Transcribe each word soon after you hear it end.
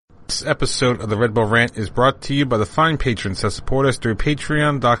This episode of the Red Bull Rant is brought to you by the fine patrons that support us through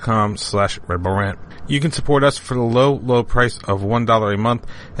patreon.com/Red Bull Rant. You can support us for the low price of $1 a month,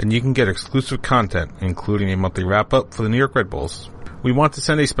 and you can get exclusive content, including a monthly wrap-up for the New York Red Bulls. We want to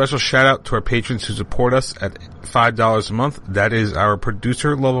send a special shout-out to our patrons who support us at $5 a month. That is our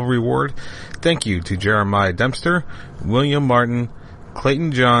producer-level reward. Thank you to Jeremiah Dempster, William Martin,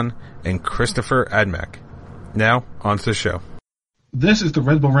 Clayton John, and Christopher Admack. Now, on to the show. This is the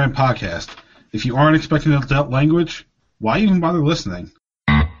Red Bull Rant podcast. If you aren't expecting adult language, why even bother listening?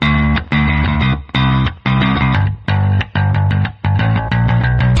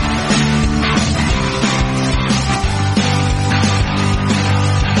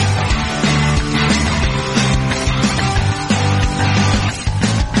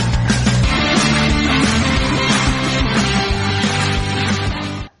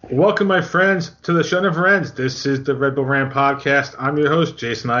 Welcome, my friends, to the show never ends. This is the Red Bull Rant podcast. I'm your host,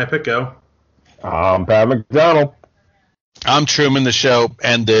 Jason Iapicco. I'm Pat McDonald. I'm Truman. The show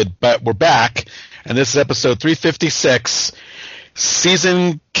ended, but we're back, and this is episode 356,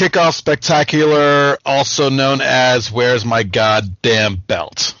 season kickoff spectacular, also known as "Where's My Goddamn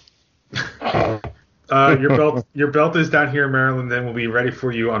Belt?" Your belt is down here in Maryland, and will be ready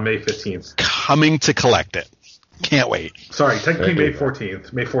for you on May 15th. Coming to collect it. Can't wait. Sorry, technically May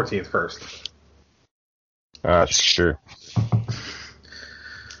 14th. May 14th first. Sure.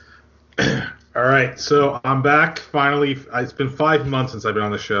 All right, so I'm back finally. It's been 5 months since I've been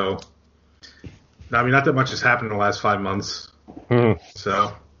on the show. I mean, not that much has happened in the last 5 months.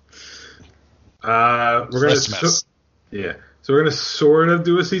 So we're gonna So we're gonna sort of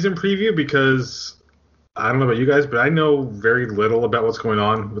do a season preview because I don't know about you guys, but I know very little about what's going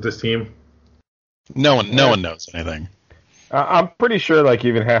on with this team. No one knows anything. I'm pretty sure like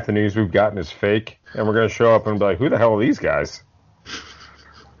even half the news we've gotten is fake, and we're going to show up and be like, who the hell are these guys?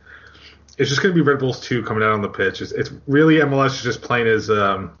 It's just going to be Red Bulls 2 coming out on the pitch. It's really MLS is just playing as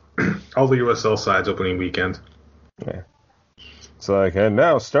all the USL sides opening weekend. Yeah. It's like, and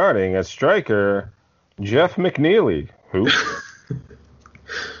now starting as striker, Jeff McNeely. Who?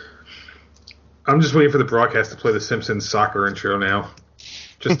 I'm just waiting for the broadcast to play the Simpsons soccer intro now,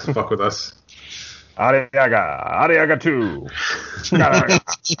 just to fuck with us. Arriaga 2.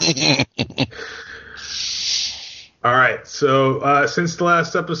 All right, so since the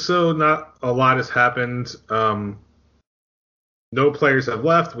last episode, not a lot has happened. No players have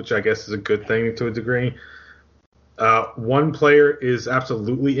left, which I guess is a good thing to a degree. One player is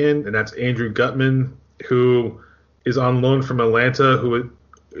absolutely in, and that's Andrew Gutman, who is on loan from Atlanta, who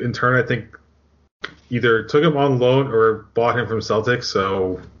in turn I think either took him on loan or bought him from Celtics,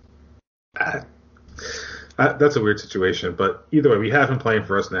 so... that's a weird situation, but either way, we have him playing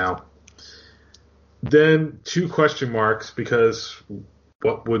for us now. Then 2 question marks, because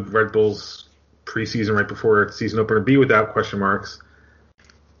what would Red Bull's preseason right before season opener be without question marks?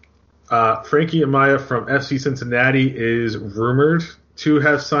 Frankie Amaya from FC Cincinnati is rumored to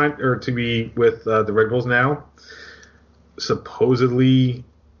have signed or to be with the Red Bulls now. Supposedly,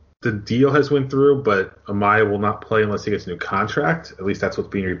 the deal has went through, but Amaya will not play unless he gets a new contract. At least that's what's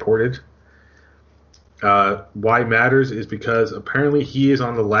being reported. Why it matters is because apparently he is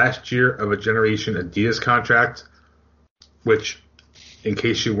on the last year of a Generation Adidas contract, which, in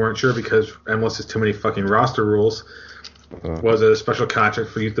case you weren't sure, because MLS has too many fucking roster rules, was a special contract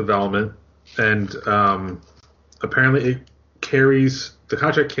for youth development, and apparently the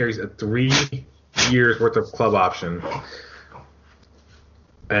contract carries a 3 years worth of club option.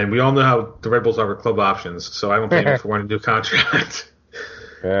 And we all know how the Red Bulls offer club options, so I don't blame him for wanting to do a contract.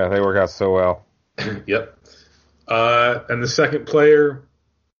 Yeah, they work out so well. Yep. And the second player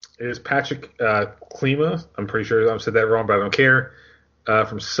is Patrick Klima. I'm pretty sure I said that wrong, but I don't care.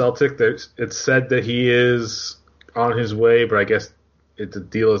 From Celtic, it's said that he is on his way, but I guess the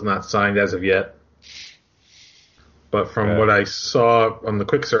deal is not signed as of yet. But from what I saw on the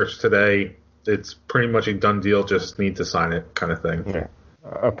quick search today, it's pretty much a done deal, just need to sign it kind of thing. Yeah.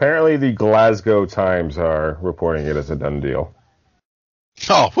 Apparently the Glasgow Times are reporting it as a done deal.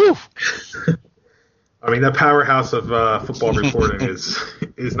 Oh, whew. I mean, that powerhouse of football reporting is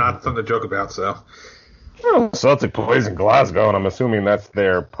not something to joke about, so. Well, Celtic plays in Glasgow, and I'm assuming that's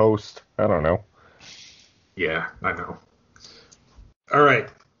their post. I don't know. Yeah, I know. All right.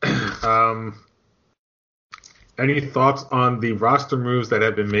 Any thoughts on the roster moves that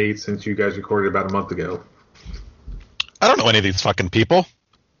have been made since you guys recorded about a month ago? I don't know any of these fucking people.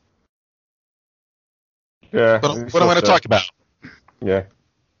 Yeah. What am I going to talk about? Yeah.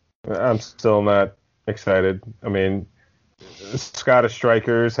 I'm still not excited. I mean, Scottish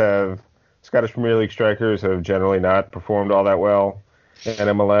Premier League strikers have generally not performed all that well. in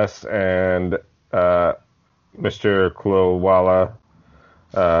MLS, and Mr. Kulawala.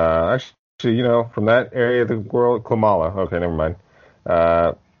 Actually, from that area of the world, Klamala. Okay, never mind.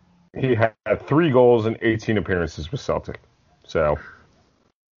 He had 3 goals in 18 appearances with Celtic. So,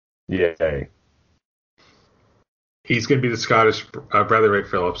 yay. He's going to be the Scottish Bradley Wright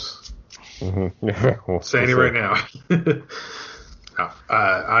Phillips. Mm-hmm. Saying it right now.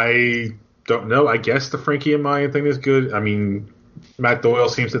 I don't know. I guess the Frankie Amaya thing is good. I mean, Matt Doyle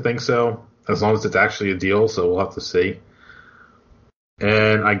seems to think so, as long as it's actually a deal, so we'll have to see.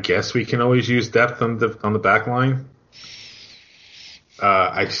 And I guess we can always use depth on the back line.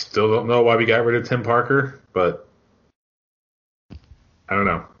 I still don't know why we got rid of Tim Parker, but I don't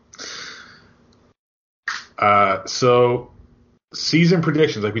know. So season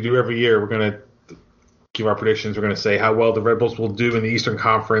predictions, like we do every year, we're going to give our predictions. We're going to say how well the Red Bulls will do in the Eastern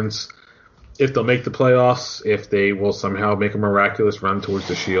Conference, if they'll make the playoffs, if they will somehow make a miraculous run towards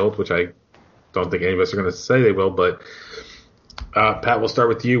the Shield, which I don't think any of us are going to say they will. But Pat, we'll start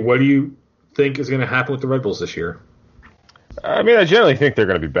with you. What do you think is going to happen with the Red Bulls this year? I mean, I generally think they're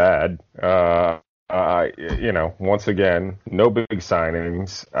going to be bad. Once again, no big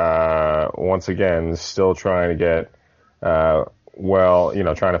signings. Once again, still trying to get, trying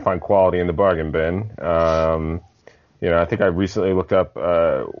to find quality in the bargain bin. I think I recently looked up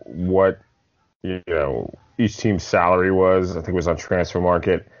what, each team's salary was. I think it was on Transfer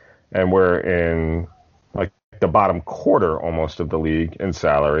Market, and we're in like the bottom quarter almost of the league in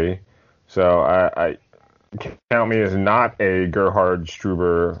salary. So I count me as not a Gerhard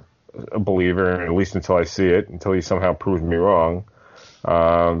Struber believer, at least until I see it, until he somehow proves me wrong.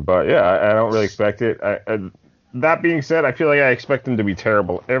 But yeah, I don't really expect it. That being said, I feel like I expect them to be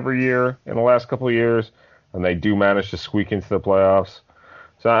terrible every year in the last couple of years, and they do manage to squeak into the playoffs.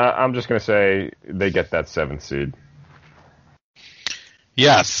 So I'm just going to say they get that 7th seed.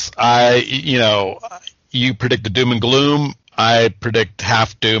 Yes, you predict the doom and gloom. I predict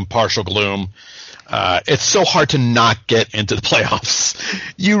half doom, partial gloom. It's so hard to not get into the playoffs.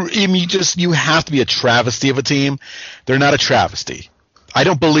 You have to be a travesty of a team. They're not a travesty. I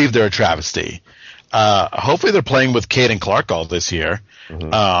don't believe they're a travesty. Hopefully they're playing with Caden Clark all this year.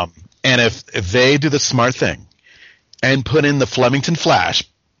 Mm-hmm. And if they do the smart thing and put in the Flemington Flash,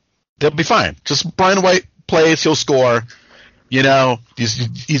 they'll be fine. Just Brian White plays, he'll score.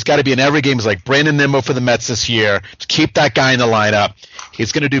 He's got to be in every game. He's like Brandon Nimmo for the Mets this year. Just keep that guy in the lineup.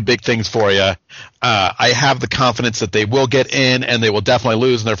 He's going to do big things for you. I have the confidence that they will get in, and they will definitely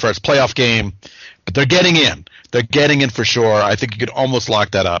lose in their first playoff game. But they're getting in. They're getting in for sure. I think you could almost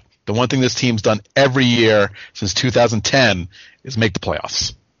lock that up. The one thing this team's done every year since 2010 is make the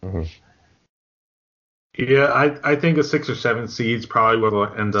playoffs. Mm-hmm. Yeah, I think a 6 or 7 seed's probably what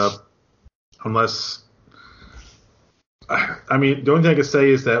will end up, unless. I mean, the only thing I can say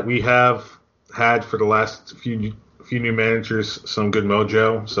is that we have had for the last few new managers some good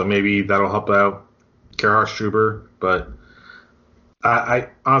mojo, so maybe that'll help out Gerhard Struber. But I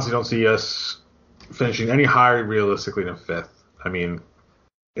honestly don't see us finishing any higher realistically than 5th. I mean,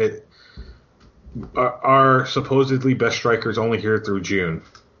 our supposedly best striker is only here through June,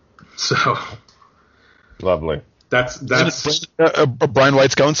 so lovely. That's Brian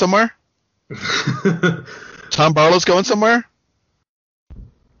White's going somewhere. Tom Barlow's going somewhere.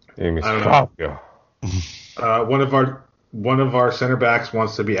 One of our center backs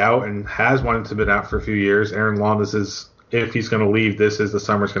wants to be out and has wanted to be out for a few years. Aaron Long, if he's going to leave, this is the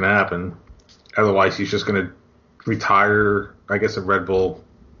summer's going to happen. Otherwise, he's just going to retire, I guess, at Red Bull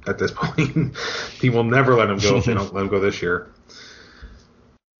at this point. He will never let him go if they don't let him go this year.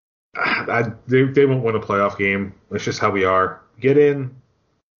 They won't win a playoff game. It's just how we are. Get in.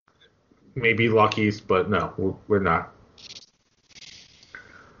 Maybe lucky, but no, we're not.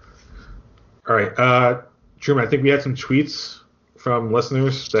 All right. Truman, I think we had some tweets from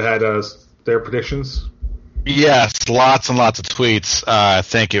listeners that had their predictions. Yes, lots and lots of tweets.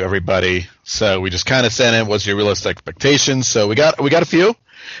 Thank you, everybody. So we just kind of sent in what's your realistic expectations. So we got a few.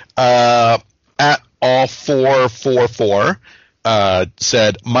 At all444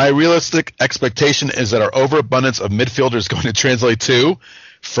 said, my realistic expectation is that our overabundance of midfielders is going to translate to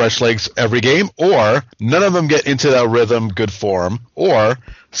fresh legs every game, or none of them get into that rhythm, good form, or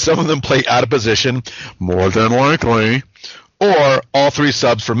some of them play out of position, more than likely, or all 3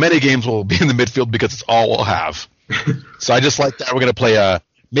 subs for many games will be in the midfield because it's all we'll have. So I just like that. We're going to play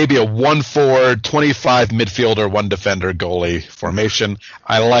maybe a 1-4, 25 midfielder, 1 defender goalie formation.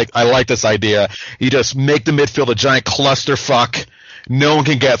 I like this idea. You just make the midfield a giant clusterfuck. No one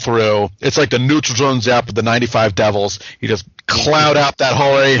can get through. It's like the neutral zone zap with the 95 Devils. You just cloud out that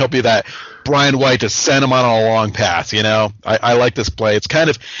whole area and hope you that Brian White to send him on a long pass. I like this play. It's kind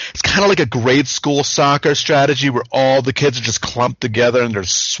of like a grade school soccer strategy where all the kids are just clumped together and they're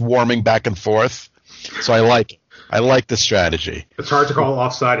swarming back and forth. So I like it. I like the strategy. It's hard to call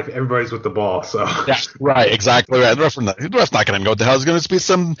offside if everybody's with the ball. So that's right, exactly right. The ref's not going to know what the hell is going to be.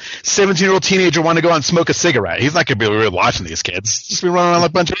 Some 17-year-old teenager want to go out and smoke a cigarette. He's not going to be really watching these kids. Just be running around like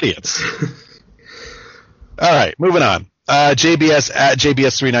a bunch of idiots. All right, moving on. JBS at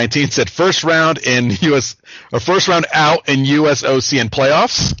JBS319 said first round out in USOC and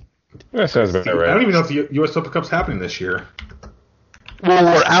playoffs. That sounds about right. I don't even know if the US Open Cup's happening this year. Well,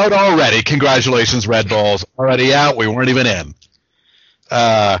 we're out already. Congratulations, Red Bulls. Already out. We weren't even in.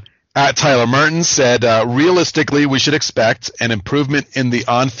 At Tyler Mertens said, realistically, we should expect an improvement in the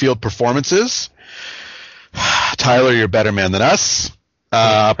on-field performances. Tyler, you're a better man than us.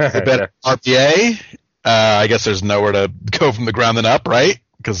 A better RPA. I guess there's nowhere to go from the ground and up, right?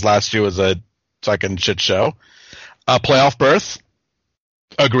 Because last year was a fucking shit show. A playoff berth.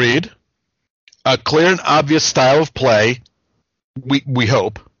 Agreed. A clear and obvious style of play. We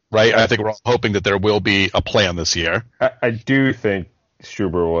hope, right? I think we're all hoping that there will be a plan this year. I do think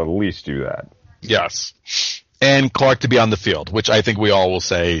Struber will at least do that. Yes. And Clark to be on the field, which I think we all will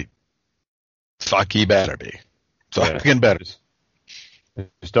say, fuck, he better be. Fucking better.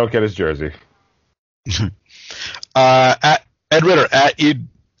 Just don't get his jersey. At Ed Ritter,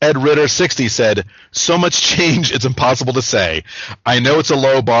 Ed Ritter 60 said, so much change, it's impossible to say. I know it's a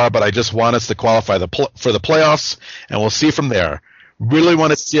low bar, but I just want us to qualify for the playoffs, and we'll see from there. Really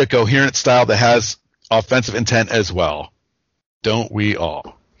want to see a coherent style that has offensive intent as well. Don't we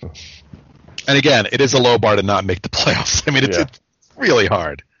all? And again, it is a low bar to not make the playoffs. I mean, it's really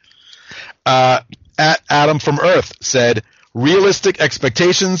hard. At Adam from Earth said, realistic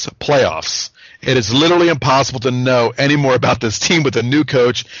expectations, playoffs. It is literally impossible to know any more about this team with a new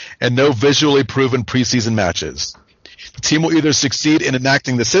coach and no visually proven preseason matches. The team will either succeed in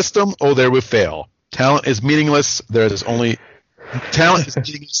enacting the system or they will fail. Talent is meaningless. There is only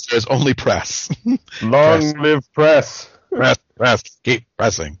press. Long live press. Press. Keep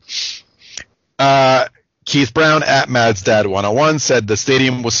pressing. Keith Brown at Mad's Dad 101 said the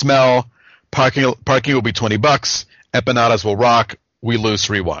stadium will smell. Parking will be $20. Empanadas will rock. We lose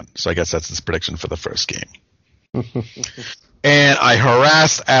 3-1. So I guess that's his prediction for the first game. And I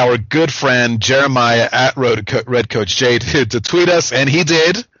harassed our good friend Jeremiah at Red Coach J to tweet us, and he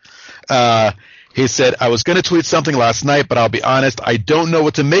did. He said, I was going to tweet something last night, but I'll be honest, I don't know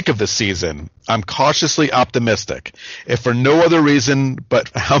what to make of this season. I'm cautiously optimistic, if for no other reason but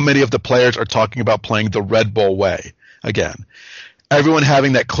how many of the players are talking about playing the Red Bull way. Again, everyone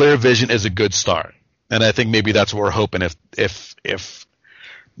having that clear vision is a good start. And I think maybe that's what we're hoping if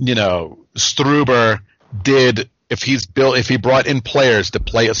Struber if he brought in players to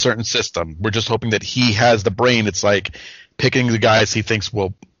play a certain system, we're just hoping that he has the brain. It's like picking the guys he thinks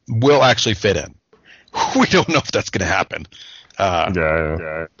will actually fit in. We don't know if that's going to happen.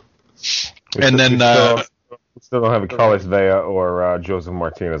 Yeah. And then we still don't have a Carlos Vela or Joseph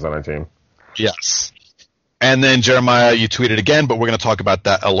Martinez on our team. Yes. And then Jeremiah, you tweeted again, but we're going to talk about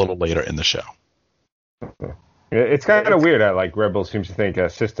that a little later in the show. It's kind of weird that Red Bull seems to think a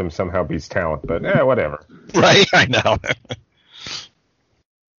system somehow beats talent, but whatever. Right, I know.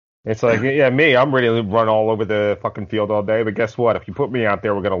 It's like, me, I'm ready to run all over the fucking field all day, but guess what? If you put me out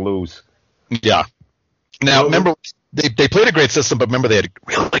there, we're going to lose. Yeah. Now, remember, they played a great system, but remember they had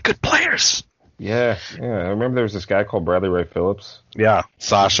really good players. Yeah. I remember there was this guy called Bradley Ray Phillips. Yeah.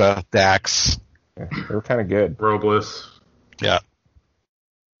 Sasha, Dax. Yeah, they were kind of good. Robles. Yeah.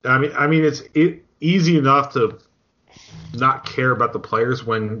 I mean, it's easy enough to not care about the players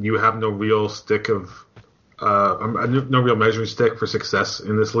when you have no real stick of no real measuring stick for success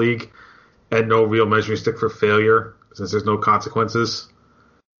in this league, and no real measuring stick for failure since there's no consequences.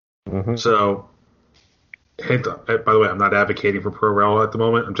 Mm-hmm. So, by the way, I'm not advocating for pro rel at the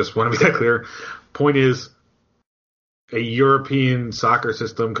moment. I just want to be that clear. Point is, a European soccer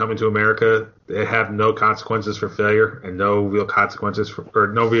system coming to America, they have no consequences for failure and no real consequences or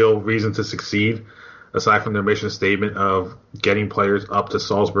no real reason to succeed, aside from their mission statement of getting players up to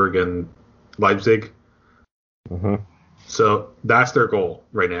Salzburg and Leipzig. Mm-hmm. So that's their goal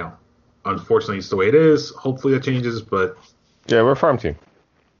right now. Unfortunately, it's the way it is. Hopefully that changes, but... Yeah, we're a farm team.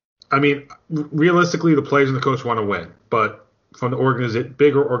 I mean, realistically, the players and the coach want to win, but from the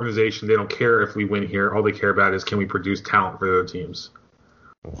bigger organization, they don't care if we win here. All they care about is can we produce talent for their teams.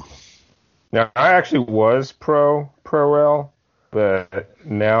 Now, I actually was pro-rel, but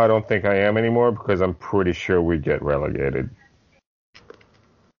now I don't think I am anymore because I'm pretty sure we get relegated.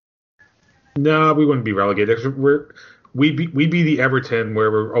 No, we wouldn't be relegated. 'Cause we'd be the Everton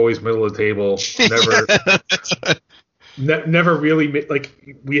where we're always middle of the table. Never really like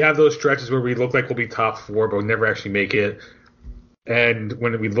we have those stretches where we look like we'll be top four, but we'll never actually make it. And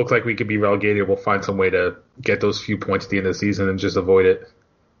when we look like we could be relegated, we'll find some way to get those few points at the end of the season and just avoid it.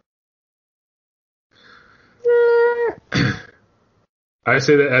 I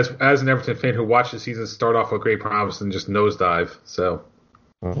say that as an Everton fan who watched the season start off with great promise and just nosedive. So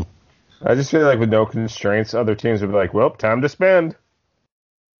I just feel like with no constraints, other teams would be like, "Well, time to spend."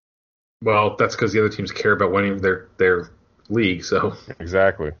 Well, that's because the other teams care about winning their league. So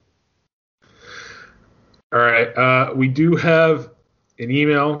Exactly. all right, we do have an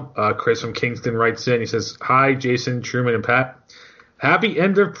email. Chris from Kingston writes in. He says, "Hi, Jason, Truman, and Pat. Happy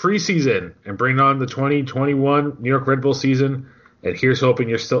end of preseason and bring on the 2021 New York Red Bull season. And here's hoping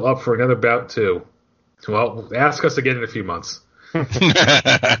you're still up for another bout too. Well, ask us again in a few months."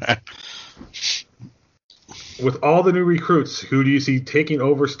 With all the new recruits, who do you see taking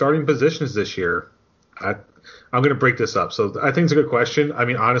over starting positions this year? I'm going to break this up. So I think it's a good question. I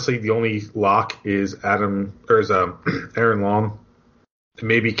mean, honestly, the only lock is Aaron Long, and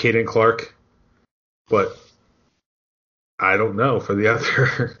maybe Caden Clark, but I don't know for the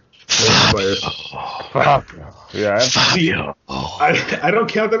other players. Yeah, I don't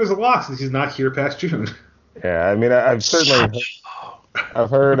count that as a loss since he's not here past June. yeah. I mean, I've certainly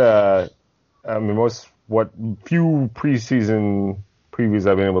heard. I mean, what few preseason previews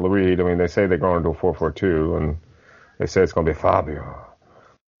I've been able to read. I mean, they say they're going to a 4-4-2, and they say it's going to be Fabio.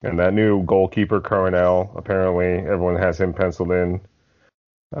 And that new goalkeeper, Coronel, apparently everyone has him penciled in.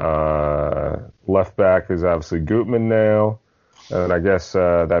 Left back is obviously Gutman now. And I guess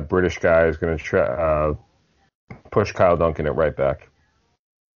that British guy is going to push Kyle Duncan at right back.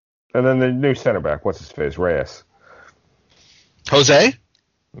 And then the new center back, what's his face? Reyes. Jose?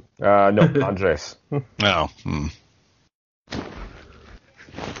 No, Andres. No.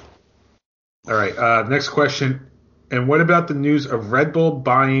 All right, next question. And what about the news of Red Bull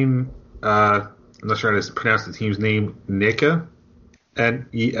buying, I'm not sure how to pronounce the team's name, NEXA,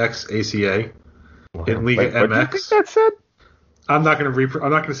 Nexaca, in Liga Wait, what do you MX? think that said? I'm not going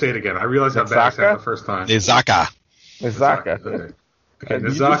to say it again. I realized how bad I said it the first time. Izaka. Okay. You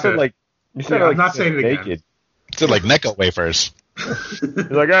Nizaka. just said like you said Yeah, like I'm not saying it again. naked. It's like Necco wafers. You're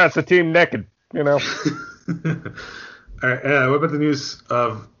like, it's a team naked, you know. All right, what about the news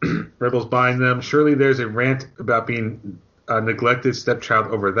of Red Bulls buying them? Surely there's a rant about being a neglected stepchild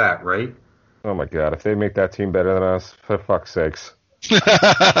over that, right? Oh my god, if they make that team better than us, for fuck's sakes.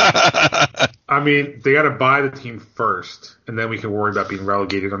 I mean, they got to buy the team first, and then we can worry about being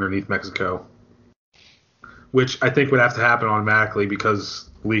relegated underneath Mexico, which I think would have to happen automatically because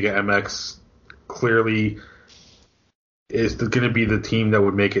Liga MX clearly is going to be the team that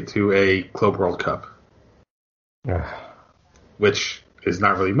would make it to a Club World Cup, which is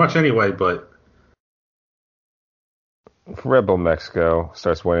not really much anyway, but If Red Bull Mexico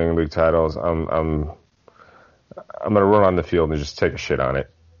starts winning league titles, I'm gonna run on the field and just take a shit on it.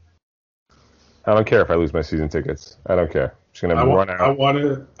 I don't care if I lose my season tickets. I don't care. I'm just gonna run out.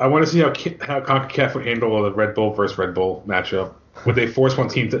 I want to see how CONCACAF would handle the Red Bull versus Red Bull matchup. Would they force one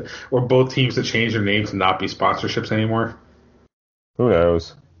team to, or both teams to change their names and not be sponsorships anymore? Who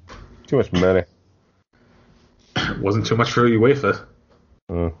knows? Too much money. Wasn't too much for UEFA.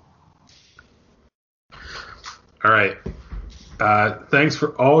 Mm. All right. Thanks for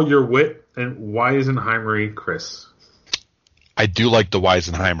all your wit and Weisenheimery, Chris. I do like the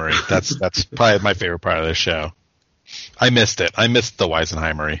Weisenheimery. That's probably my favorite part of the show. I missed it. I missed the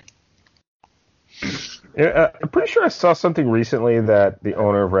Weisenheimery. Yeah, I'm pretty sure I saw something recently that the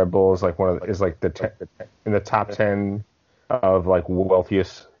owner of Red Bull is like in the top 10 of like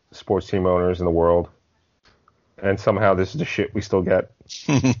wealthiest sports team owners in the world, and somehow this is the shit we still get.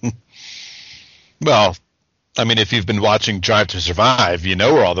 Well, I mean, if you've been watching Drive to Survive, you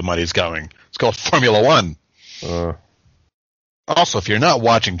know where all the money's going. It's called Formula One. Also, if you're not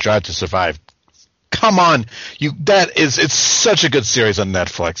watching Drive to Survive, come on, it's such a good series on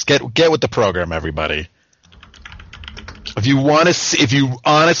Netflix. Get with the program, everybody. If you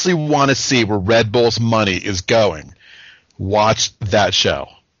honestly want to see where Red Bull's money is going, watch that show.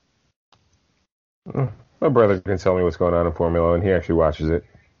 My brother can tell me what's going on in Formula, and he actually watches it.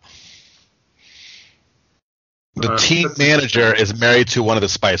 The team manager is married to one of the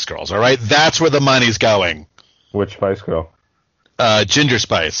Spice Girls, all right? That's where the money's going. Which Spice Girl? Ginger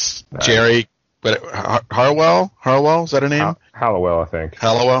Spice. Nice. Jerry Harwell? Harwell? Is that her name? Hallowell, I think.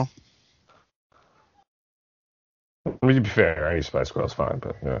 Hallowell? I mean, to be fair, any Spice Girl's fine,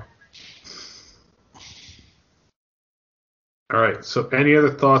 but yeah. All right. So, any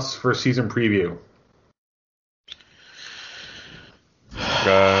other thoughts for season preview?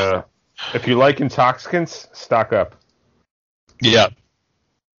 If you like intoxicants, stock up. Yeah.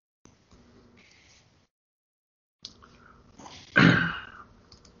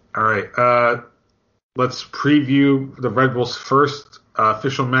 All right. Let's preview the Red Bulls' first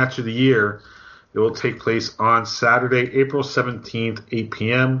official match of the year. It will take place on Saturday, April 17th, 8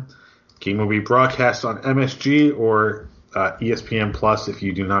 p.m. Game will be broadcast on MSG or ESPN Plus if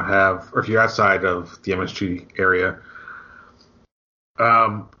you do not have, or if you're outside of the MSG area.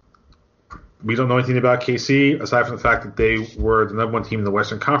 We don't know anything about KC aside from the fact that they were the number one team in the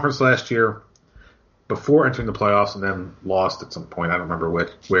Western Conference last year before entering the playoffs and then lost at some point. I don't remember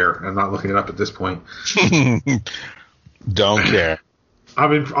where. I'm not looking it up at this point. Don't care.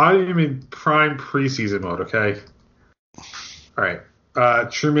 I'm in prime preseason mode, okay? All right.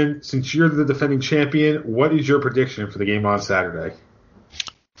 Truman, since you're the defending champion, what is your prediction for the game on Saturday?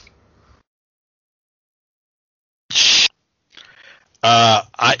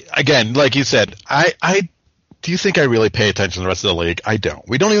 Again, like you said, I do you think I really pay attention to the rest of the league? I don't.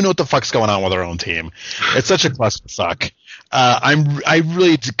 We don't even know what the fuck's going on with our own team. It's such a clusterfuck. I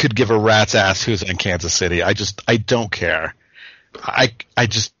really could give a rat's ass who's in Kansas City. I don't care. I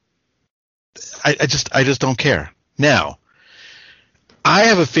just don't care. Now, I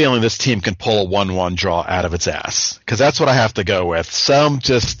have a feeling this team can pull a 1-1 draw out of its ass because that's what I have to go with. Some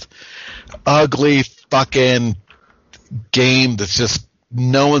just ugly fucking game that's just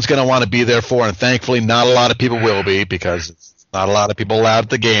no one's going to want to be there for, and thankfully not a lot of people will be because it's not a lot of people allowed at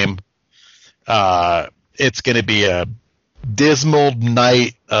the game. It's going to be a dismal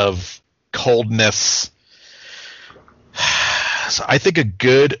night of coldness. So I think a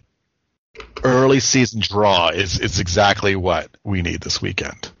good early season draw is exactly what we need this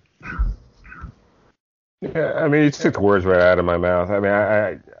weekend. Yeah, I mean, you took the words right out of my mouth. I mean,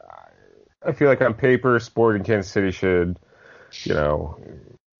 I feel like on paper, Sporting Kansas City should,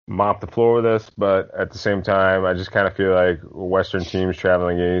 mop the floor with us, but at the same time, I just kind of feel like Western teams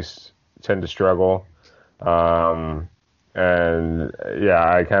traveling east tend to struggle. And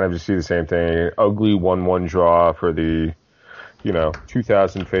yeah, I kind of just see the same thing. Ugly 1-1 draw for the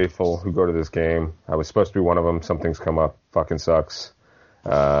 2,000 faithful who go to this game. I was supposed to be one of them. Something's come up. Fucking sucks.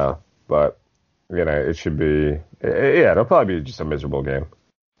 But, it should be, it'll probably be just a miserable game.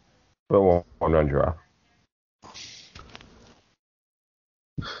 But 1-1 draw.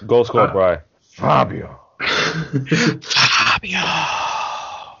 Goal scored by Fabio. Fabio.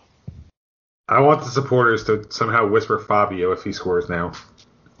 I want the supporters to somehow whisper Fabio if he scores now.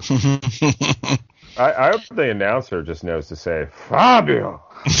 I hope the announcer just knows to say Fabio.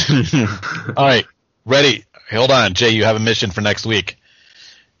 All right, ready. Hold on, Jay. You have a mission for next week.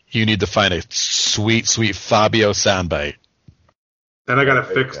 You need to find a sweet Fabio soundbite. And I gotta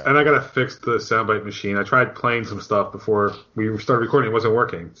fix the soundbite machine. I tried playing some stuff before we started recording. It wasn't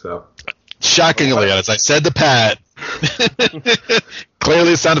working. So shockingly, as I said to Pat,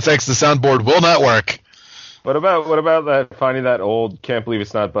 clearly sound effects, the soundboard will not work. What about that finding that old "Can't Believe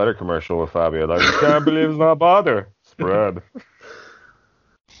It's Not Butter" commercial with Fabio? Like, can't believe it's not butter. Spread.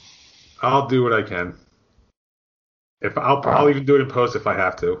 I'll do what I can. I'll even do it in post if I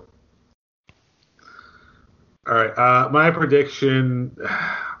have to. All right, my prediction.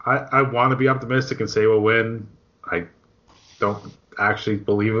 I want to be optimistic and say we'll win. I don't actually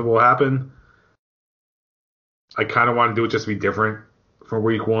believe it will happen. I kind of want to do it just to be different from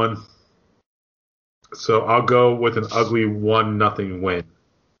week one. So I'll go with an ugly 1-0 win.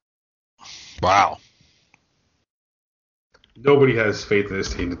 Wow. Nobody has faith in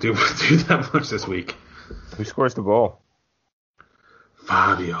this team to do that much this week. Who scores the goal?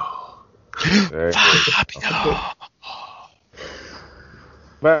 Fabio. Fabio.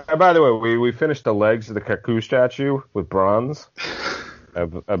 By the way, we finished the legs of the Kaku statue with bronze. I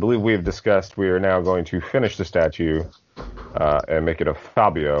believe we have discussed we are now going to finish the statue and make it a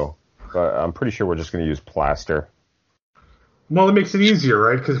Fabio. But I'm pretty sure we're just going to use plaster. Well, it makes it easier,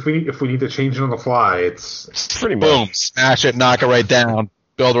 right? Because if we need to change it on the fly, it's pretty much. Boom, smash it, knock it right down,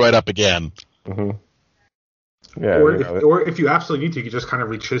 build it right up again. Mm-hmm. Yeah. Or if you absolutely need to, you can just kind of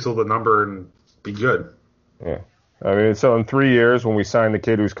rechisel the number and be good. Yeah. I mean, so in 3 years, when we sign the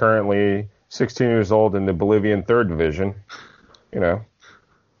kid who's currently 16 years old in the Bolivian 3rd Division, you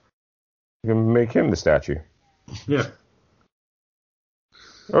can make him the statue. Yeah.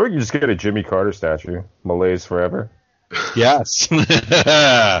 Or we can just get a Jimmy Carter statue. Malays forever. Yes.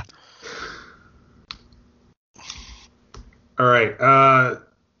 All right.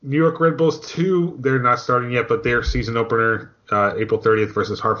 New York Red Bulls 2, they're not starting yet, but their season opener, April 30th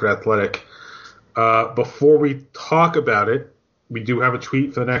versus Hartford Athletic. Before we talk about it, we do have a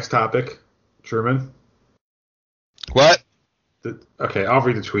tweet for the next topic. Truman? What? Okay, I'll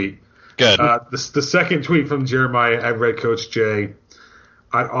read the tweet. Good. The second tweet from Jeremiah at Red Coach J.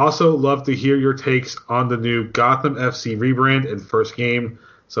 I'd also love to hear your takes on the new Gotham FC rebrand and first game.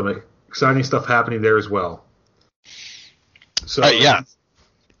 Some exciting stuff happening there as well. So yeah.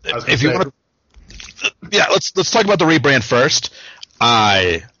 If you want to, yeah, let's talk about the rebrand first.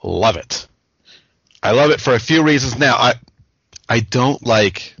 I love it. I love it for a few reasons. Now, I don't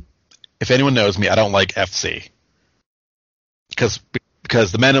like. If anyone knows me, I don't like FC because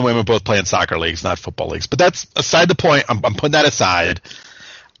the men and women both play in soccer leagues, not football leagues. But that's aside the point. I'm putting that aside.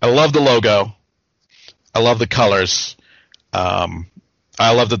 I love the logo. I love the colors. I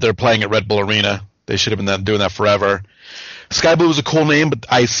love that they're playing at Red Bull Arena. They should have been doing that forever. Sky Blue was a cool name, but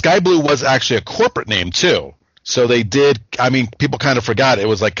Sky Blue was actually a corporate name too. So they did. I mean, people kind of forgot it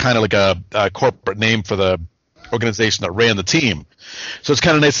was kind of like a corporate name for the organization that ran the team. So it's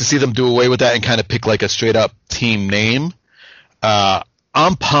kind of nice to see them do away with that and kind of pick like a straight up team name.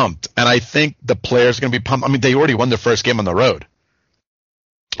 I'm pumped, and I think the players are going to be pumped. I mean, they already won their first game on the road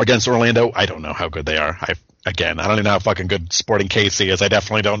against Orlando. I don't know how good they are. I don't even know how fucking good Sporting KC is. I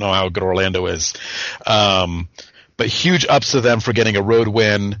definitely don't know how good Orlando is. But huge ups to them for getting a road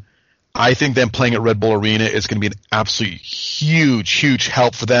win. I think them playing at Red Bull Arena is going to be an absolute huge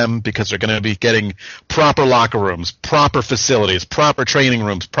help for them because they're going to be getting proper locker rooms, proper facilities, proper training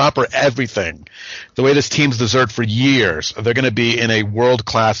rooms, proper everything. The way this team's deserved for years. They're going to be in a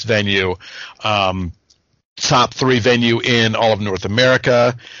world-class venue, top 3 venue in all of North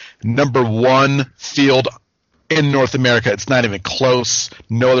America, number 1 field in North America. It's not even close.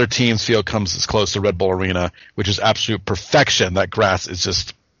 No other team's field comes as close to Red Bull Arena, which is absolute perfection. That grass is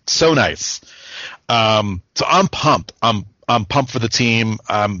just so nice. So I'm pumped. I'm pumped for the team.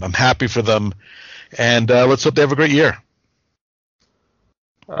 I'm happy for them, and let's hope they have a great year.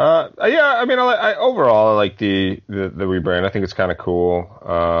 Yeah, I mean, overall I like the rebrand. I think it's kind of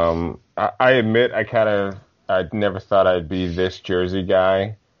cool. I admit I never thought I'd be this jersey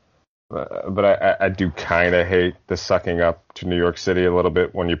guy, but I do kind of hate the sucking up to New York City a little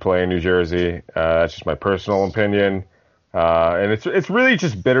bit when you play in New Jersey. That's just my personal opinion. And it's really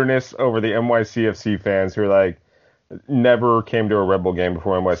just bitterness over the NYCFC fans who are like never came to a Red Bull game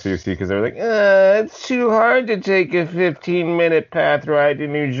before NYCFC because they're like, it's too hard to take a 15-minute path ride to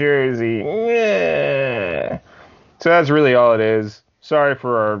New Jersey. So that's really all it is. Sorry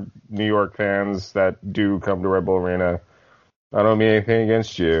for our New York fans that do come to Red Bull Arena. I don't mean anything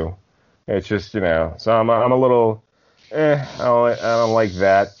against you. It's just, so I'm a little, I don't like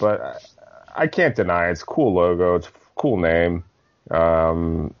that, but I can't deny it. It's a cool logo. It's cool name.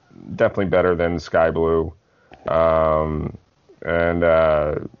 Definitely better than Sky Blue. So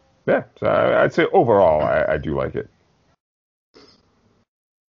I'd say overall I do like it.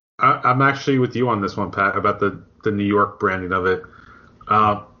 I'm actually with you on this one, Pat, about the New York branding of it.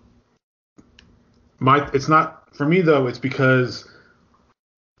 It's not for me though. It's because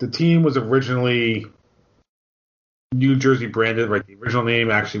the team was originally New Jersey branded, right? The original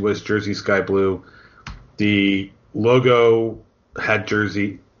name actually was Jersey Sky Blue. The logo had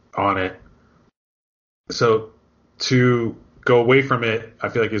Jersey on it. So to go away from it, I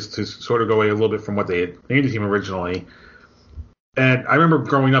feel like is to sort of go away a little bit from what they had named the team originally. And I remember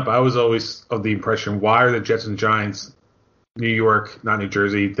growing up, I was always of the impression, why are the Jets and Giants New York, not New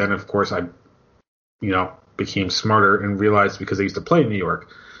Jersey? Then, of course, I, became smarter and realized because they used to play in New York.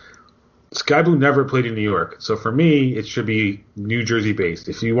 Sky Blue never played in New York. So for me, it should be New Jersey based.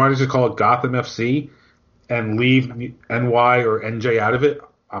 If you wanted to call it Gotham FC and leave NY or NJ out of it,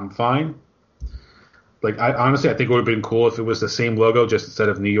 I'm fine. I think it would have been cool if it was the same logo, just instead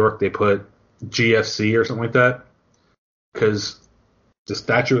of New York, they put GFC or something like that. Because the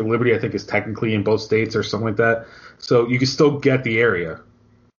Statue of Liberty, I think, is technically in both states or something like that. So you can still get the area.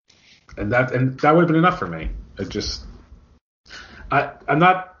 And that would have been enough for me. It's not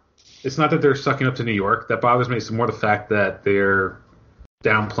that they're sucking up to New York. That bothers me. It's more the fact that they're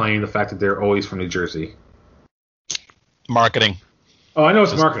downplaying the fact that they're always from New Jersey. Marketing. Oh, I know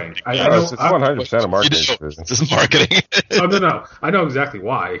it's marketing. I know, it's 100% a marketing decision. This is marketing. Oh, no. I know exactly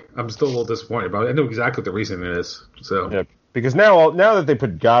why. I'm still a little disappointed, but I know exactly what the reason is. So yeah, because now that they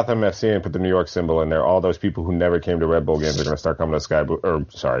put Gotham FC and put the New York symbol in there, all those people who never came to Red Bull games are going to start coming to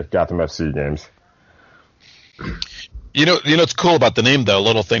Gotham FC games. You know what's cool about the name, though, a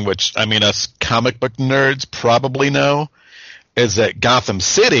little thing which, us comic book nerds probably know, is that Gotham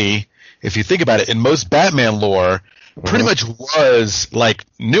City, if you think about it, in most Batman lore, pretty much was like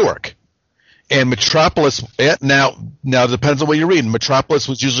Newark. And Metropolis, now it depends on what you read. Metropolis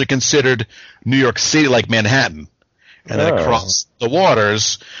was usually considered New York City, like Manhattan. And then across the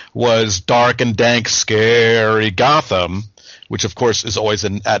waters was dark and dank, scary Gotham, which of course is always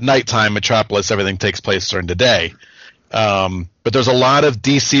at nighttime. Metropolis, everything takes place during the day. But there's a lot of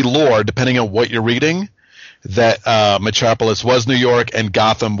DC lore, depending on what you're reading, that Metropolis was New York and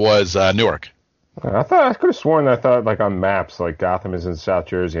Gotham was Newark. I could have sworn that like on maps, like Gotham is in South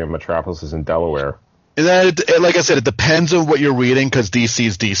Jersey and Metropolis is in Delaware. Like I said, it depends on what you're reading because DC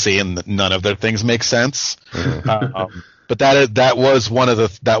is DC and none of their things make sense. But that was one of the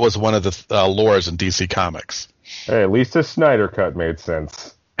lores in DC Comics. Hey, at least the Snyder Cut made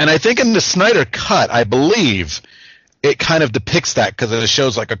sense. And I think in the Snyder Cut, I believe it kind of depicts that because it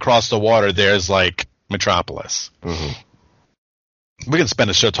shows like across the water there's like Metropolis. Mm-hmm. We can spend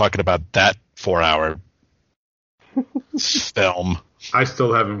a show talking about that 4-hour film. I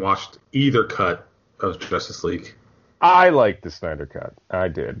still haven't watched either cut of Justice League. I liked the Snyder Cut. I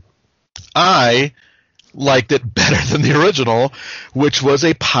did. I liked it better than the original, which was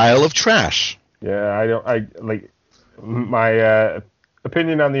a pile of trash. Yeah, my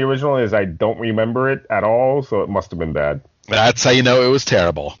opinion on the original is I don't remember it at all, so it must have been bad. That's how you know it was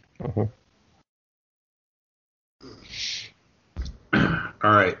terrible. Mm-hmm.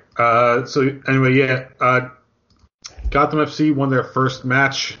 All right. So anyway, Gotham FC won their first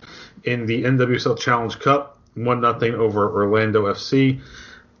match in the NWSL Challenge Cup, 1-0 over Orlando FC.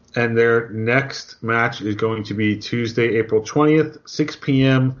 And their next match is going to be Tuesday, April 20th, 6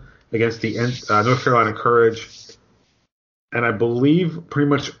 p.m. against the North Carolina Courage. And I believe pretty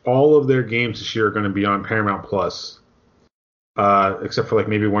much all of their games this year are going to be on Paramount Plus, except for like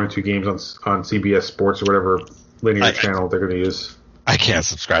maybe 1 or 2 games on CBS Sports or whatever linear channel they're going to use. I can't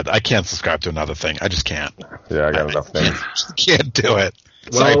subscribe to another thing. I just can't. Yeah, I got enough things. Can't do it.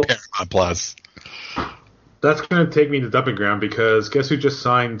 Sorry, Paramount Plus. That's going to take me to dumping ground because guess who just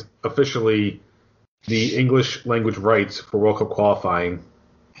signed officially the English language rights for World Cup qualifying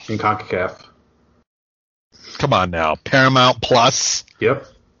in CONCACAF? Come on now. Paramount Plus? Yep.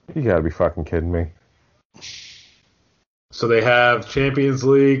 You gotta be fucking kidding me. So they have Champions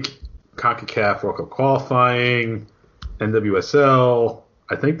League, CONCACAF World Cup qualifying, NWSL.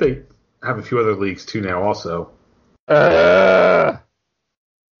 I think they have a few other leagues too now also.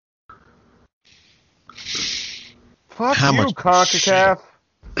 Fuck you, CONCACAF.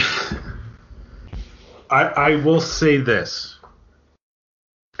 I will say this.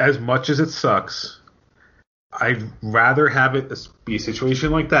 As much as it sucks, I'd rather have it be a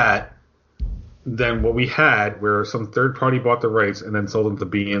situation like that than what we had where some third party bought the rights and then sold them to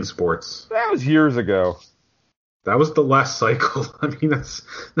beIN Sports. That was years ago. That was the last cycle. I mean, that's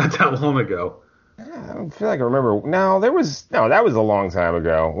not that long ago. I don't feel like I remember. That was a long time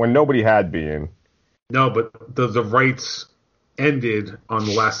ago when nobody had beIN. No, but the rights ended on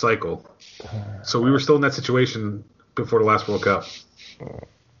the last cycle. So we were still in that situation before the last World Cup.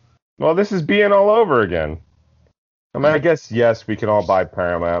 Well, this is beIN all over again. I mean, I guess, yes, we can all buy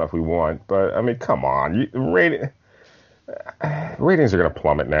Paramount if we want, but, I mean, come on. Ratings are going to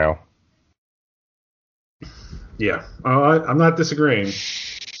plummet now. Yeah, I'm not disagreeing,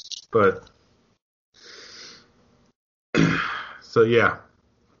 but... So, yeah.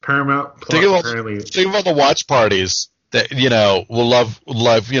 Paramount Plus apparently... Think of all the watch parties that, will love,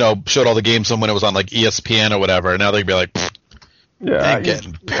 showed all the games when it was on, like, ESPN or whatever, and now they'd be like... Yeah, ain't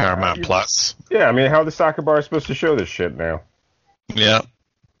getting Paramount Plus. Yeah, I mean, how the soccer bar is supposed to show this shit now? Yeah.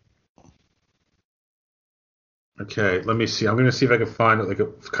 Okay, let me see. I'm going to see if I can find like a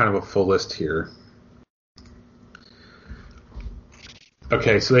kind of a full list here.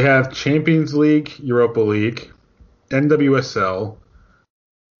 Okay, so they have Champions League, Europa League, NWSL,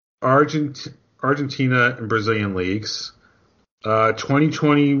 Argentina and Brazilian leagues.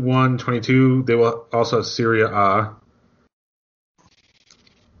 2021-22, they will also have Serie A.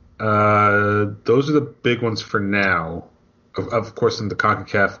 Those are the big ones for now. Of course, in the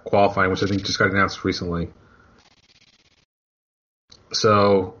CONCACAF qualifying, which I think just got announced recently.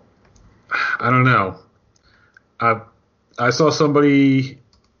 So, I don't know. I saw somebody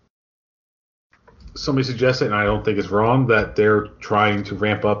suggest it, and I don't think it's wrong, that they're trying to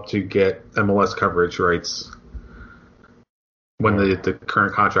ramp up to get MLS coverage rights when the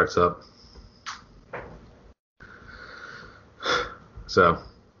current contract's up. So...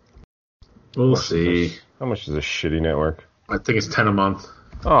 We'll see. How much is a shitty network? I think it's $10 a month.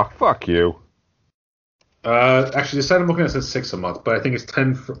 Oh, fuck you. Actually, the site I'm looking at says $6 a month, but I think it's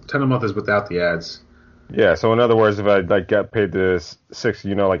 $10 a month is without the ads. Yeah, so in other words, if I get paid this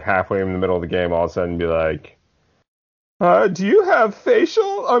 $6, like halfway in the middle of the game, all of a sudden be like, do you have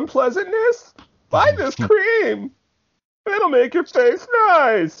facial unpleasantness? Buy this cream. It'll make your face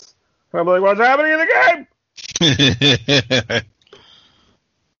nice. And I'm like, what's happening in the game?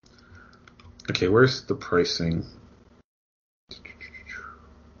 Okay, where's the pricing?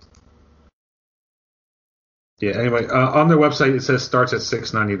 Yeah, anyway, on their website it says starts at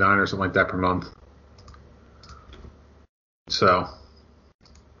 $6.99 or something like that per month. So,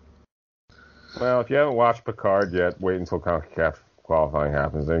 Well, if you haven't watched Picard yet, wait until CONCACAF qualifying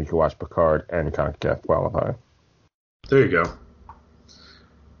happens. Then you can watch Picard and CONCACAF qualifying. there you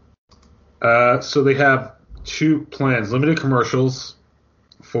go. So they have two plans: limited commercials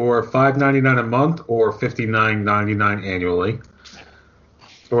for $5.99 a month or $59.99 annually,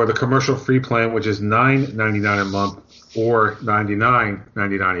 or the commercial-free plan, which is $9.99 a month or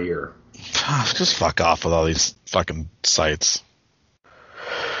 $99.99 a year. Just fuck off with all these fucking sites.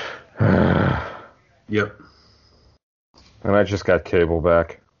 Yep. And I just got cable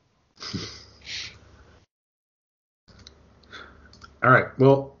back. All right.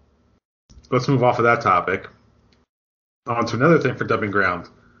 Well, let's move off of that topic. On to another thing for Dumping Ground.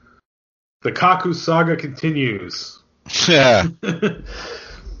 The Kaku saga continues. Yeah.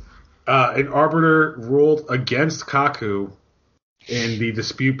 An arbiter ruled against Kaku in the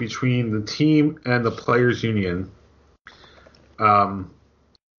dispute between the team and the players' union.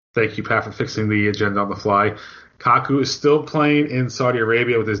 Thank you, Pat, for fixing the agenda on the fly. Kaku is still playing in Saudi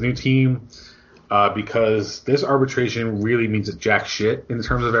Arabia with his new team because this arbitration really means a jack shit in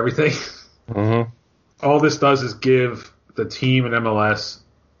terms of everything. Mm-hmm. All this does is give the team and MLS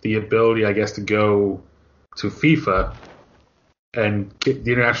the ability, I guess, to go to FIFA and get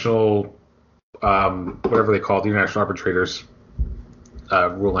the international, whatever they call it, the international arbitrators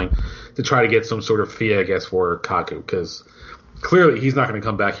ruling, to try to get some sort of fee, I guess, for Kaku, because clearly he's not going to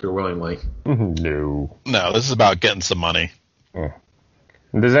come back here willingly. No. No, this is about getting some money.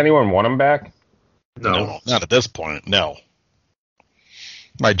 Does anyone want him back? No. Not at this point. No.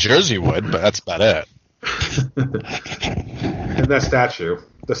 My jersey would, but that's about it. And that statue.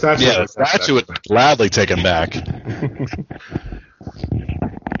 The statue. Yeah, the statue would gladly take him back.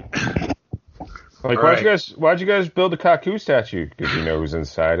 Like, why'd you guys build a Kaku statue? Because you know who's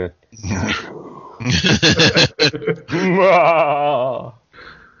inside it.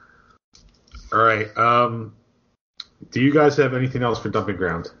 All right. Do you guys have anything else for Dumping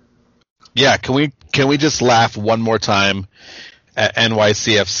Ground? Yeah, can we just laugh one more time at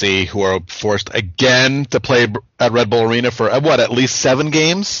NYCFC, who are forced again to play at Red Bull Arena for at least 7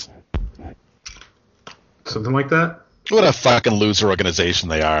 games? Something like that? What a fucking loser organization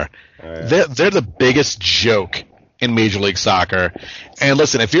they are. They're the biggest joke in Major League Soccer. And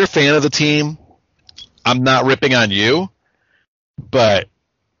listen, if you're a fan of the team, I'm not ripping on you, but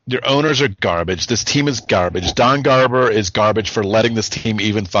your owners are garbage. This team is garbage. Don Garber is garbage for letting this team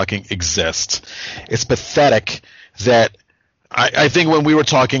even fucking exist. It's pathetic that I think when we were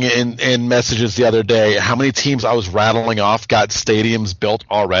talking in messages the other day, how many teams I was rattling off got stadiums built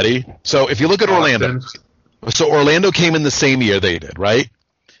already. So if you look at Orlando, so Orlando came in the same year they did, right?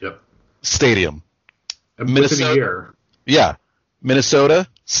 Yep. Stadium. Within a year. Yeah. Minnesota,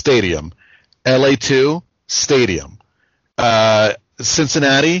 stadium. LA2, stadium.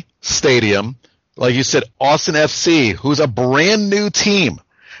 Cincinnati, stadium. Like you said, Austin FC, who's a brand new team,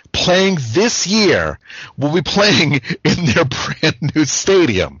 playing this year, will be playing in their brand new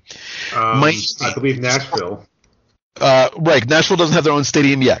stadium. I believe Nashville. Right, Nashville doesn't have their own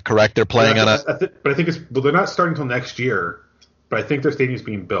stadium yet, correct? They're playing on a... But I think they're not starting until next year, but I think their stadium's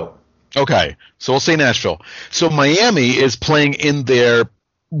being built. Okay, so we'll say Nashville. So Miami is playing in their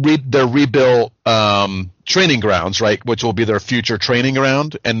rebuilt training grounds, right, which will be their future training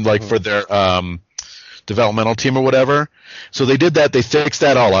ground and like for their developmental team or whatever. So they did that. They fixed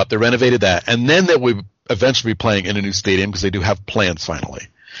that all up. They renovated that. And then they will eventually be playing in a new stadium because they do have plans finally.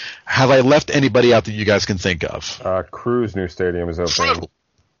 Have I left anybody out that you guys can think of? Crew's new stadium is opening.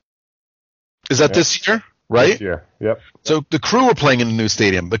 Is that this year? Right? This year. Yep. So the Crew are playing in a new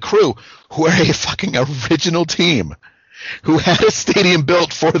stadium. The Crew, who are a fucking original team, who had a stadium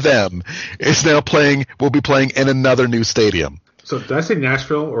built for them, is now will be playing in another new stadium. So did I say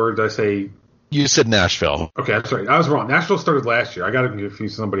Nashville or did I say... You said Nashville. Okay, I'm sorry. I was wrong. Nashville started last year. I got to confuse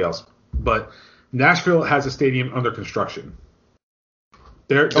with somebody else. But Nashville has a stadium under construction.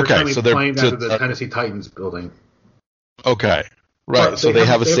 They're currently playing out of the Tennessee Titans building. Okay. Right. So they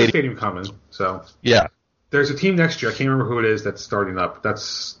have a stadium coming. So yeah. There's a team next year. I can't remember who it is that's starting up.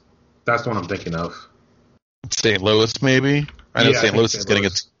 That's the one I'm thinking of. St. Louis, maybe? I know St. Louis is getting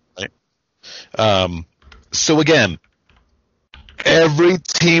it. Right? So again, every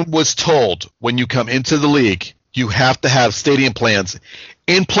team was told when you come into the league, you have to have stadium plans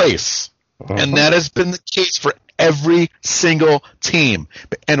in place. And that has been the case for every single team,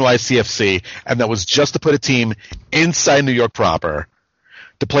 NYCFC, and that was just to put a team inside New York proper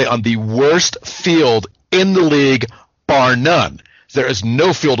to play on the worst field in the league, bar none. There is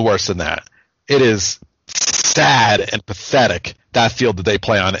no field worse than that. It is sad and pathetic, that field that they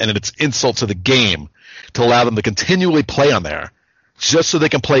play on, and it's insult to the game to allow them to continually play on there just so they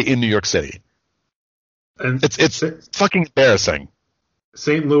can play in New York City. And it's fucking embarrassing.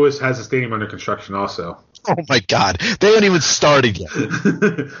 St. Louis has a stadium under construction also. Oh my God. They haven't even started yet.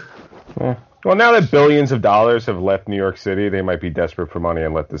 Well, now that billions of dollars have left New York City, they might be desperate for money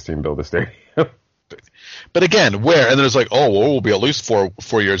and let this team build a stadium. But again, where? And there's like, oh, well, we'll be at least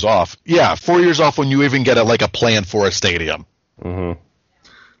four years off. Yeah, 4 years off when you even get a plan for a stadium. Mm-hmm.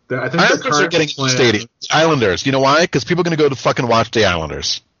 I think Islanders are getting a stadium. Islanders. You know why? Because people are going to go to fucking watch the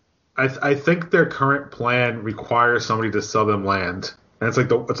Islanders. I think their current plan requires somebody to sell them land. And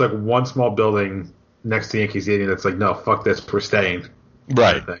it's like one small building next to Yankee Stadium that's like, no, fuck this, we're staying.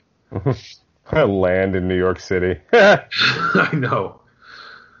 Right. Land in New York City. I know.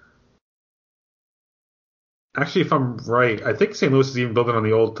 Actually, if I'm right, I think St. Louis is even building on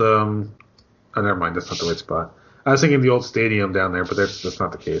the old. Oh, never mind. That's not the right spot. I was thinking the old stadium down there, but that's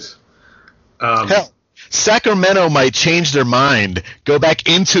not the case. Hell, Sacramento might change their mind, go back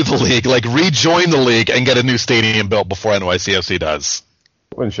into the league, rejoin the league, and get a new stadium built before NYCFC does.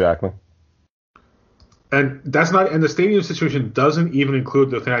 Wouldn't shock me. And that's not. And the stadium situation doesn't even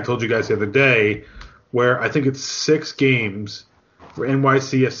include the thing I told you guys the other day, where I think it's 6 games where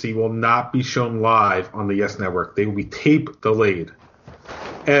NYCFC will not be shown live on the Yes Network. They will be tape delayed.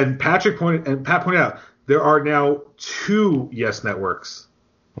 And Pat pointed out there are now 2 Yes Networks,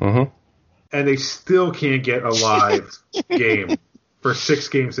 mm-hmm. and they still can't get a live game for 6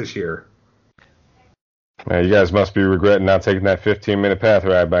 games this year. Man, you guys must be regretting not taking that 15-minute path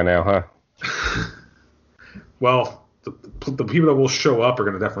ride by now, huh? Well, the people that will show up are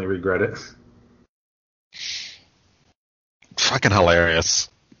going to definitely regret it. Fucking hilarious.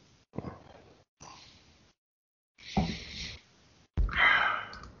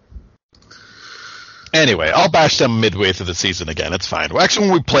 Anyway, I'll bash them midway through the season again. It's fine. Well, actually,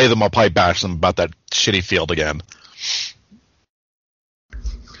 when we play them, I'll probably bash them about that shitty field again.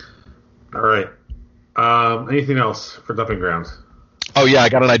 All right. Anything else for Dumping Ground? Oh, yeah, I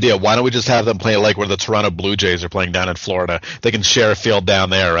got an idea. Why don't we just have them play where the Toronto Blue Jays are playing down in Florida? They can share a field down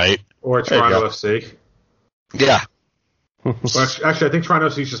there, right? Or Toronto FC. Yeah. Well, actually, I think Toronto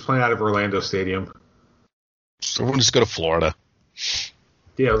FC is just playing out of Orlando Stadium. So we'll just go to Florida.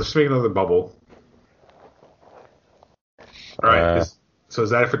 Yeah, let's make another bubble. All right. So is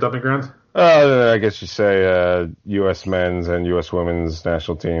that it for Dumping Ground? I guess you say U.S. men's and U.S. women's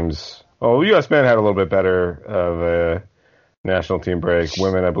national teams. Well, U.S. men had a little bit better of a national team break.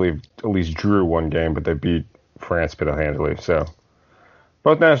 Women, I believe, at least drew one game, but they beat France pretty handily. So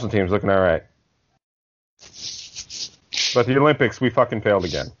both national teams looking all right. But the Olympics, we fucking failed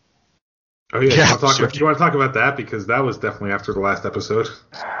again. Oh, yeah. You want to talk about that? Because that was definitely after the last episode.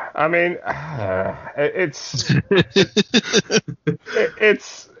 I mean,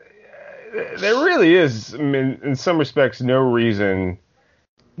 there really is, in some respects, no reason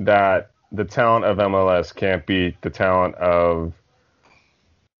that the talent of MLS can't beat the talent of,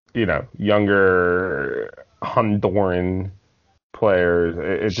 younger Honduran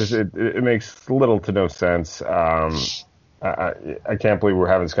players. It makes little to no sense. I can't believe we're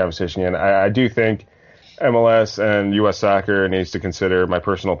having this conversation again. I do think MLS and U.S. Soccer needs to consider, my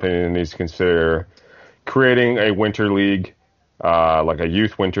personal opinion, needs to consider creating a winter league, like a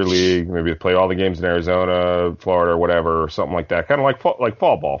youth winter league, maybe play all the games in Arizona, Florida, or whatever, or something like that. Kind of like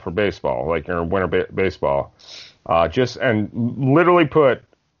fall ball for baseball, or winter baseball. And literally put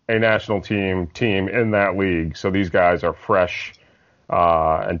a national team in that league so these guys are fresh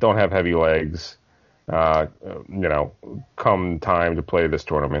and don't have heavy legs. Come time to play this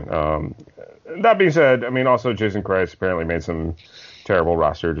tournament. That being said, I mean, also Jason Kreis apparently made some terrible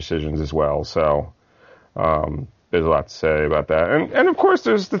roster decisions as well. So there's a lot to say about that. And of course,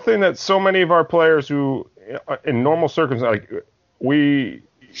 there's the thing that so many of our players who, in normal circumstances, we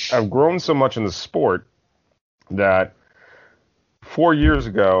have grown so much in the sport that 4 years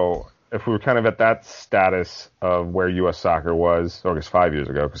ago, if we were kind of at that status of where U.S. Soccer was, or I guess 5 years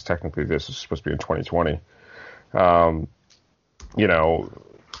ago, because technically this was supposed to be in 2020,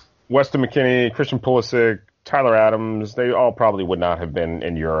 Weston McKennie, Christian Pulisic, Tyler Adams, they all probably would not have been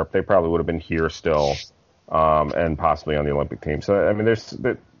in Europe. They probably would have been here still, and possibly on the Olympic team. So, I mean, there's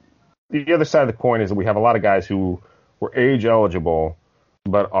the other side of the coin is that we have a lot of guys who were age eligible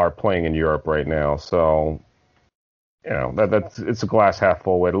but are playing in Europe right now. So that's it's a glass half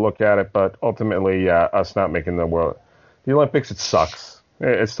full way to look at it. But ultimately, us not making the Olympics, it sucks.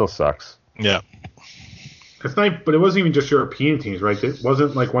 It still sucks. Yeah. It's nice, but it wasn't even just European teams, right? It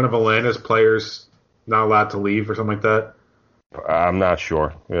wasn't like one of Atlanta's players not allowed to leave or something like that. I'm not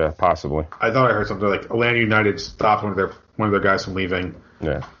sure. Yeah, possibly. I thought I heard something like Atlanta United stopped one of their guys from leaving.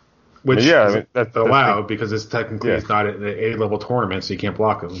 Yeah. Which is that's allowed because it's technically it's not an A-level tournament, so you can't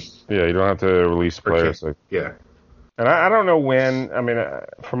block them. Yeah, you don't have to release players. Yeah. And I don't know when. I mean,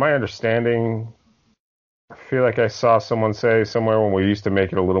 from my understanding, I feel like I saw someone say somewhere when we used to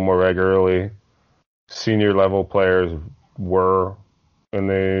make it a little more regularly, senior level players were in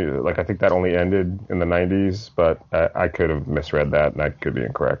the, like, I think that only ended in the 90s, but I could have misread that, and that could be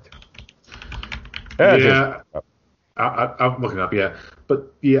incorrect. Yeah. I'm looking up, yeah.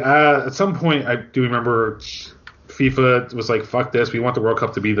 But, yeah, at some point, I do remember FIFA was like, fuck this, we want the World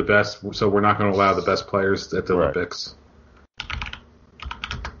Cup to be the best, so we're not going to allow the best players at the Olympics.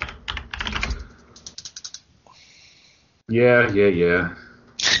 Yeah.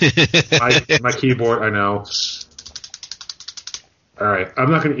 my keyboard, I know. All right, I'm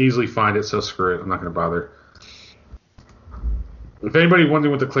not going to easily find it, so screw it. I'm not going to bother. If anybody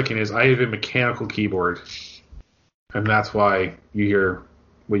wondering what the clicking is, I have a mechanical keyboard, and that's why you hear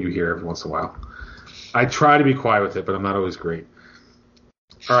what you hear every once in a while. I try to be quiet with it, but I'm not always great.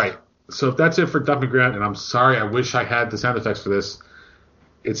 All right, so if that's it for Dumping Ground, and I'm sorry, I wish I had the sound effects for this,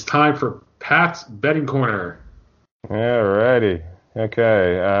 it's time for Pat's Betting Corner. Alrighty.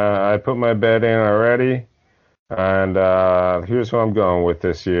 Okay, I put my bet in already. And here's who I'm going with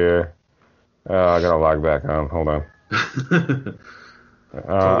this year. I gotta log back on. Hold on.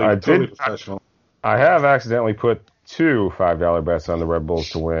 Totally professional. I have accidentally put 2 $5 bets on the Red Bulls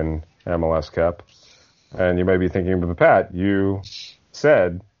to win MLS Cup. And you may be thinking, but Pat, you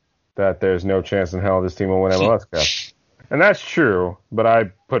said that there's no chance in hell this team will win MLS Cup. And that's true, but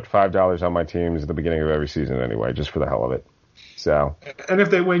I put $5 on my teams at the beginning of every season anyway, just for the hell of it. So. And if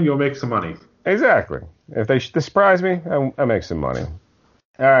they win, you'll make some money. Exactly. If they surprise me, I make some money.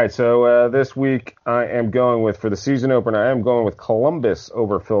 All right, so this week I am going with, for the season opener, I am going with Columbus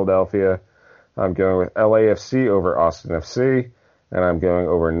over Philadelphia. I'm going with LAFC over Austin FC. And I'm going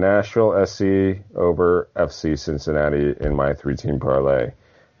over Nashville SC over FC Cincinnati in my 3-team parlay.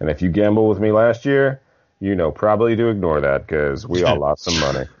 And if you gambled with me last year, you know probably to ignore that because we all lost some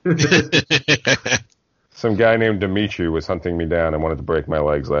money. Some guy named Dimitri was hunting me down and wanted to break my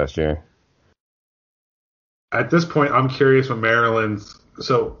legs last year. At this point, I'm curious when Maryland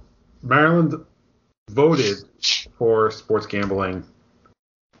voted for sports gambling.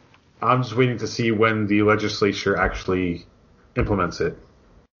 I'm just waiting to see when the legislature actually implements it.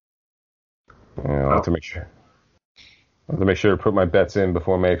 Yeah, I'll have to make sure. I'll have to make sure to put my bets in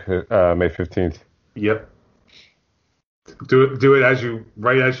before May 15th. Yep. Do it as you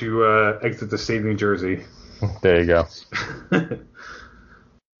exit the state of New Jersey. There you go.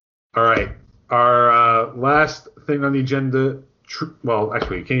 All right. Our last thing on the agenda. Well,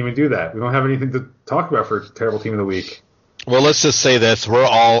 actually, you can't even do that. We don't have anything to talk about for Terrible Team of the Week. Well, let's just say this: we're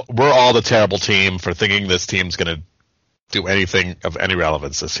all the terrible team for thinking this team's going to do anything of any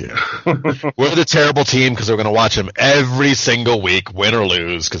relevance this year. We're the terrible team because we're going to watch them every single week, win or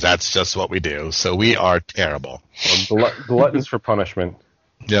lose, because that's just what we do. So we are terrible. Gluttons for punishment.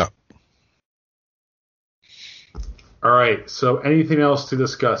 Yeah. All right. So anything else to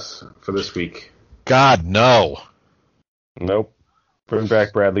discuss for this week? God, no. Nope. Bring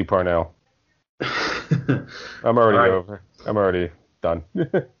back Bradley Parnell. I'm already done.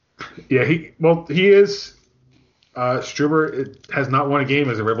 Yeah, he is. Struber has not won a game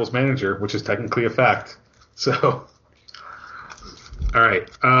as a Rebels manager, which is technically a fact. So, all right,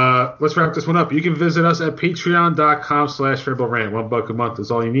 let's wrap this one up. You can visit us at patreon.com/RebelRant. $1 a month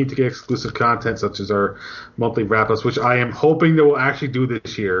is all you need to get exclusive content, such as our monthly wrap-ups, which I am hoping that we'll actually do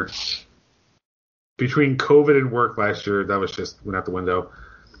this year. Between COVID and work last year, that was just went out the window.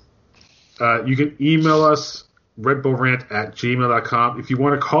 You can email us, redbullrant@gmail.com. If you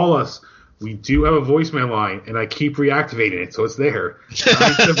want to call us, we do have a voicemail line, and I keep reactivating it, so it's there.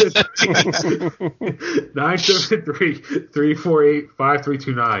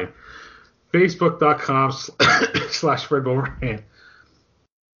 973-348-5329. Facebook.com/redbullrant.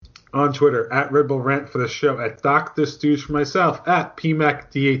 On Twitter, at redbullrant for the show, at Dr. Stooge for myself, at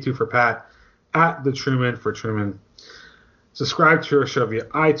PMACDA2 for Pat, at The Truman for Truman. Subscribe to our show via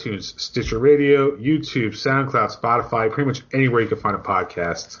iTunes, Stitcher Radio, YouTube, SoundCloud, Spotify, pretty much anywhere you can find a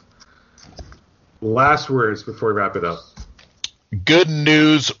podcast. Last words before we wrap it up. good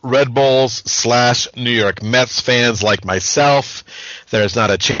news, Red Bulls / New York Mets fans like myself. There's not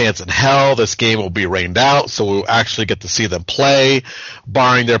a chance in hell this game will be rained out, so we'll actually get to see them play,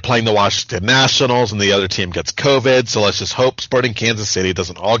 barring they're playing the Washington Nationals and the other team gets COVID. So let's just hope Sporting Kansas City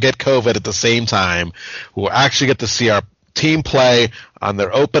doesn't all get COVID at the same time. We'll actually get to see our team play on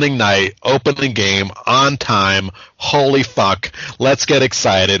their opening night, opening game, on time. Holy fuck. Let's get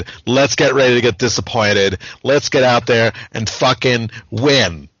excited. Let's get ready to get disappointed. Let's get out there and fucking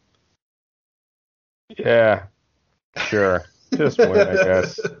win. Yeah, sure. Just win, I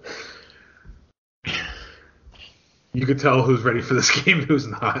guess. You could tell who's ready for this game and who's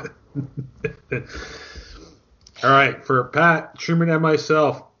not. All right, for Pat, Truman, and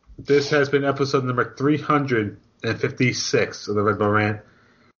myself, this has been episode number 356 of the Red Bull Rant.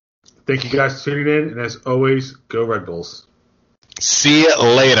 Thank you guys for tuning in, and as always, go Red Bulls. See you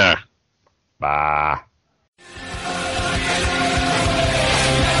later. Bye.